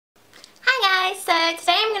so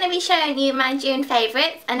today I'm going to be showing you my June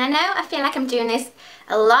favourites, and I know I feel like I'm doing this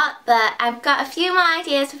a lot, but I've got a few more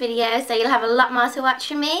ideas for videos, so you'll have a lot more to watch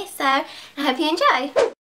from me, so I hope you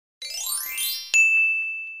enjoy.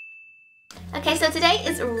 Okay, so today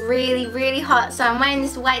is really hot, so I'm wearing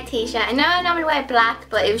this white t-shirt. I know I normally wear black,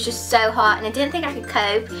 but it was just so hot and I didn't think I could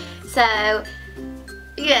cope, so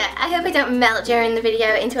yeah, I hope I don't melt during the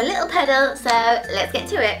video into a little puddle, so let's get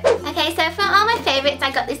to it. Okay, so for all my favourites,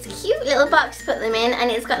 I got this cute little box to put them in,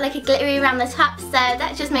 and it's got like a glittery around the top, so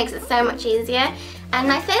that just makes it so much easier. And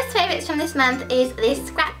my first favourites from this month is this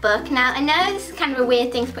scrapbook. Now, I know this is kind of a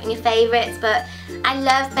weird thing to put in your favourites, but I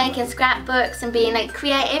love making scrapbooks and being like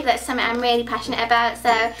creative. That's something I'm really passionate about. So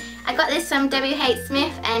I got this from WH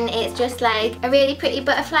Smith, and it's just like a really pretty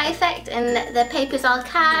butterfly effect, and the paper's all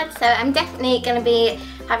cards. So I'm definitely going to be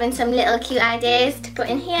having some little cute ideas to put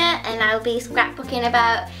in here, and I'll be scrapbooking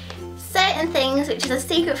about certain things, which is a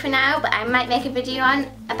secret for now, but I might make a video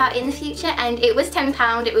about it in the future. And it was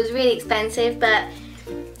 £10, it was really expensive, but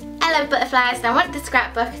I love butterflies and I wanted the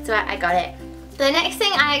scrapbook, so I got it. The next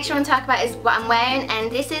thing I actually want to talk about is what I'm wearing,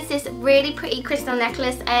 and this is this really pretty crystal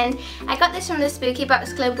necklace, and I got this from the Spooky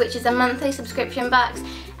Box Club, which is a monthly subscription box,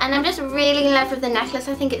 and I'm just really in love with the necklace.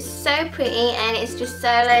 I think it's so pretty and it's just so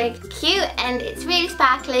like cute, and it's really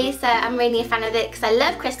sparkly, so I'm really a fan of it because I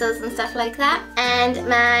love crystals and stuff like that. And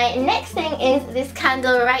my next thing is this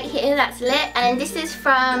candle right here that's lit, and this is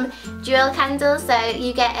from Jewel Candles, so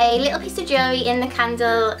you get a little piece of jewellery in the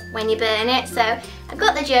candle when you burn it. So I've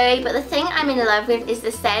got the jewellery, but the thing I'm in love with is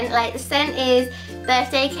the scent. Like, the scent is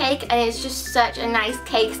birthday cake, and it's just such a nice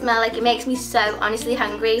cake smell. Like, it makes me so honestly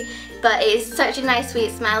hungry, but it is such a nice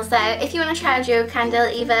sweet smell. So if you want to try a jewel candle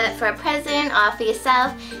either for a present or for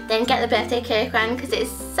yourself, then get the birthday cake one because it's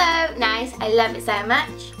so nice. I love it so much.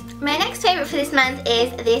 My next favourite for this month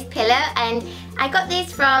is this pillow, and I got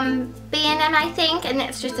this from B&M, I think, and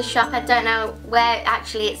it's just a shop. I don't know where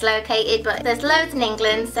actually it's located, but there's loads in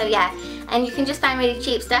England, so yeah. And you can just find really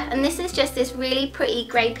cheap stuff, and this is just this really pretty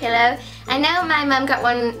grey pillow. I know my mum got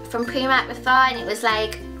one from Primark before, and it was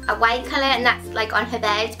like a white colour, and that's like on her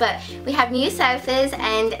bed, but we have new sofas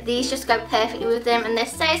and these just go perfectly with them, and they're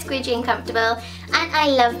so squidgy and comfortable, and I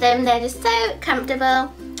love them. They're just so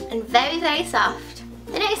comfortable and very soft.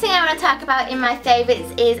 The next thing I want to talk about in my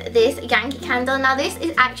favourites is this Yankee candle. Now, this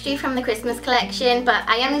is actually from the Christmas collection, but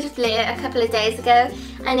I only just lit it a couple of days ago,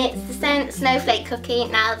 and it's the scent Snowflake Cookie.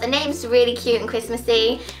 Now, the name's really cute and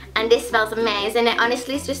Christmassy, and this smells amazing. It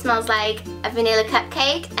honestly just smells like a vanilla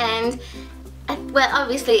cupcake, and well,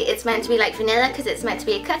 obviously it's meant to be like vanilla because it's meant to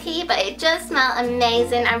be a cookie, but it does smell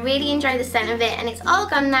amazing. I really enjoy the scent of it, and it's all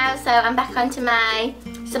gone now, so I'm back onto my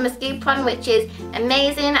Summer Scoop one, which is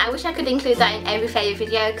amazing. I wish I could include that in every favourite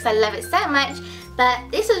video because I love it so much, but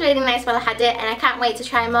this was really nice while I had it, and I can't wait to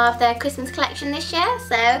try more of their Christmas collection this year,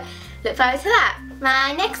 so look forward to that.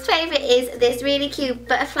 My next favourite is this really cute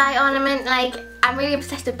butterfly ornament. Like, I'm really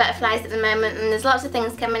obsessed with butterflies at the moment, and there's lots of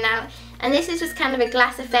things coming out, and this is just kind of a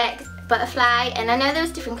glass effect butterfly, and I know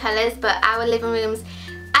there's different colours, but our living rooms,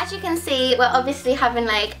 as you can see, we're obviously having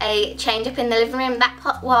like a change up in the living room. That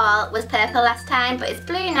pot wall was purple last time, but it's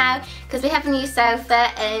blue now because we have a new sofa,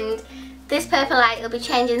 and this purple light will be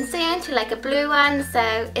changing soon to like a blue one,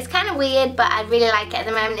 so it's kind of weird, but I really like it at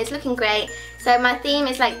the moment. It's looking great. So my theme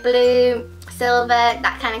is like blue, silver,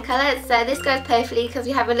 that kind of colour, so this goes perfectly because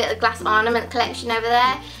we have a little glass ornament collection over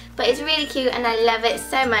there, but it's really cute and I love it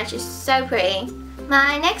so much. It's so pretty.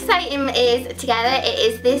 My next item is together. It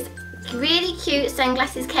is this really cute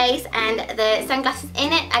sunglasses case, and the sunglasses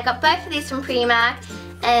in it, I got both of these from Primark,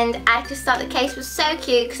 and I just thought the case was so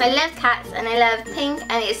cute because I love cats and I love pink,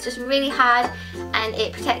 and it's just really hard and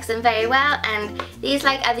it protects them very well, and these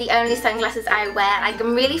like are the only sunglasses I wear. Like,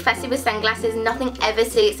 I'm really fussy with sunglasses, nothing ever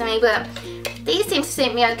suits me, but these seem to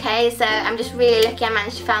suit me okay, so I'm just really lucky I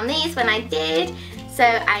managed to find these when I did. So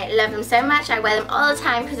I love them so much. I wear them all the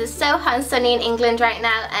time because it's so hot and sunny in England right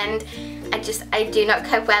now, and I do not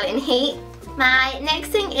cope well in heat. My next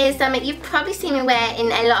thing is something you've probably seen me wear in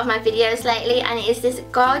a lot of my videos lately, and it is this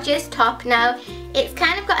gorgeous top. Now, it's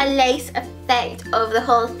kind of got a lace effect over the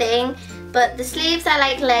whole thing, but the sleeves are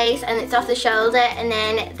like lace and it's off the shoulder, and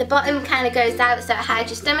then the bottom kind of goes out so it hides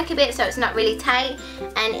your stomach a bit, so it's not really tight,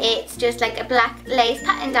 and it's just like a black lace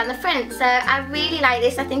pattern down the front. So I really like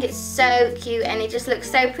this. I think it's so cute and it just looks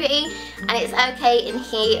so pretty, and it's okay in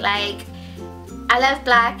heat. Like, I love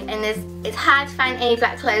black, and it's hard to find any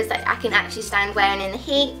black clothes that I can actually stand wearing in the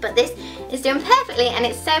heat, but this is doing perfectly, and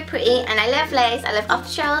it's so pretty, and I love lace, I love off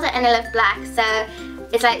the shoulder, and I love black, so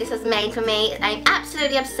it's like this was made for me. I'm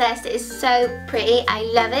absolutely obsessed. It is so pretty. I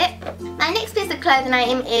love it. My next piece of clothing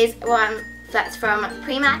item is one That's from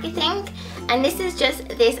Primark, I think. And this is just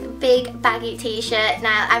this big baggy t-shirt.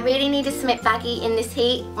 Now I really need to submit baggy in this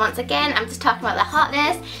heat. Once again, I'm just talking about the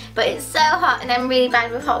hotness, but it's so hot and I'm really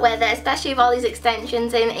bad with hot weather, especially with all these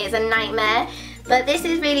extensions in. It's a nightmare. But this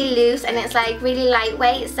is really loose and it's like really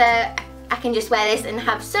lightweight, so I can just wear this and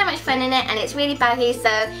have so much fun in it, and it's really baggy, so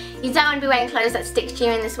you don't want to be wearing clothes that stick to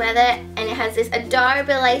you in this weather. And it has this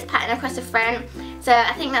adorable lace pattern across the front, so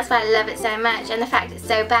I think that's why I love it so much, and the fact it's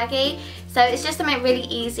so baggy. So it's just something really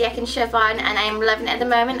easy I can shove on, and I'm loving it at the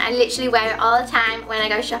moment. I literally wear it all the time when I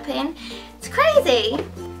go shopping. It's crazy.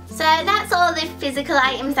 So that's all the physical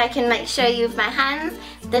items I can like show you with my hands.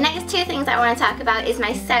 The next two things I want to talk about is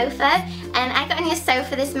my sofa, and I got a new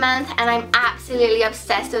sofa this month and I'm absolutely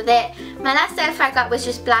obsessed with it. My last sofa I got was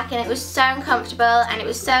just black and it was so uncomfortable and it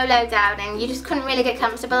was so low down and you just couldn't really get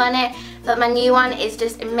comfortable on it, but my new one is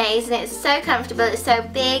just amazing. It's so comfortable, it's so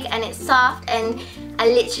big and it's soft, and I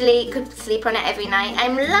literally could sleep on it every night.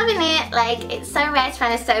 I'm loving it. Like, it's so rare to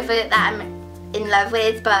find a sofa that I'm in love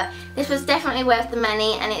with, but this was definitely worth the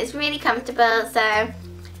money and it's really comfortable, so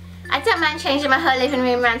I don't mind changing my whole living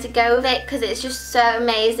room around to go with it because it's just so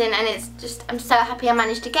amazing, and it's just, I'm so happy I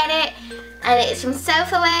managed to get it. And it's from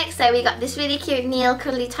Sofaworks, so we got this really cute Neil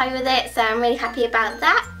cuddly toy with it, so I'm really happy about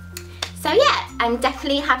that. So yeah, I'm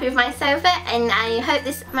definitely happy with my sofa, and I hope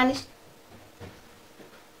this managed...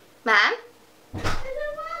 Ma'am?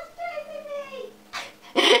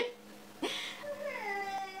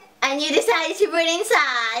 And you decided to run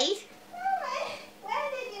inside? Where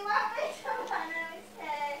did you want me to run?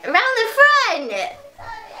 Around the front!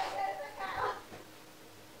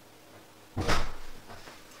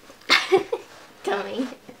 Dummy.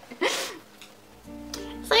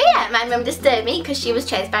 So yeah, my mum disturbed me because she was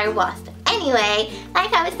chased by a wasp. Anyway,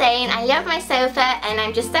 like I was saying, I love my sofa and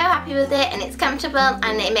I'm just so happy with it, and it's comfortable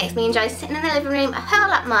and it makes me enjoy sitting in the living room a whole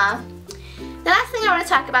lot more. The last thing I want to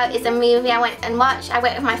talk about is a movie I went and watched. I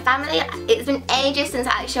went with my family. It's been ages since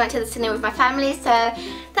I actually went to the cinema with my family, so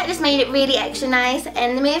that just made it really extra nice.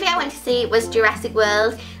 And the movie I went to see was Jurassic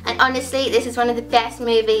World, and honestly this is one of the best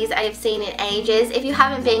movies I have seen in ages. If you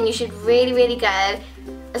haven't been, you should really go,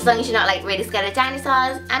 as long as you're not like really scared of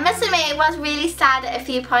dinosaurs. I must admit it was really sad at a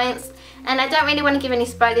few points, and I don't really want to give any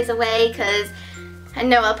spoilers away because I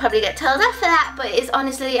know I'll probably get told off for that, but it's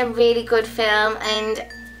honestly a really good film and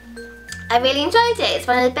I really enjoyed it. It's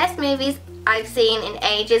one of the best movies I've seen in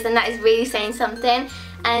ages, and that is really saying something.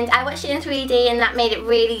 And I watched it in 3D and that made it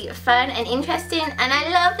really fun and interesting, and I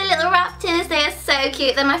love the little raptors. They are so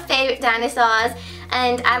cute. They're my favourite dinosaurs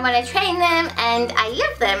and I want to train them and I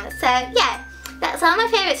love them. So yeah, that's all my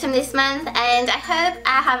favourites from this month, and I hope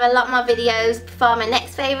I have a lot more videos for my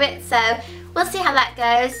next favourite, so we'll see how that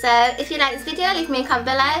goes. So if you like this video, leave me a comment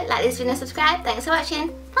below, like this video and subscribe. Thanks for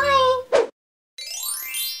watching. Bye!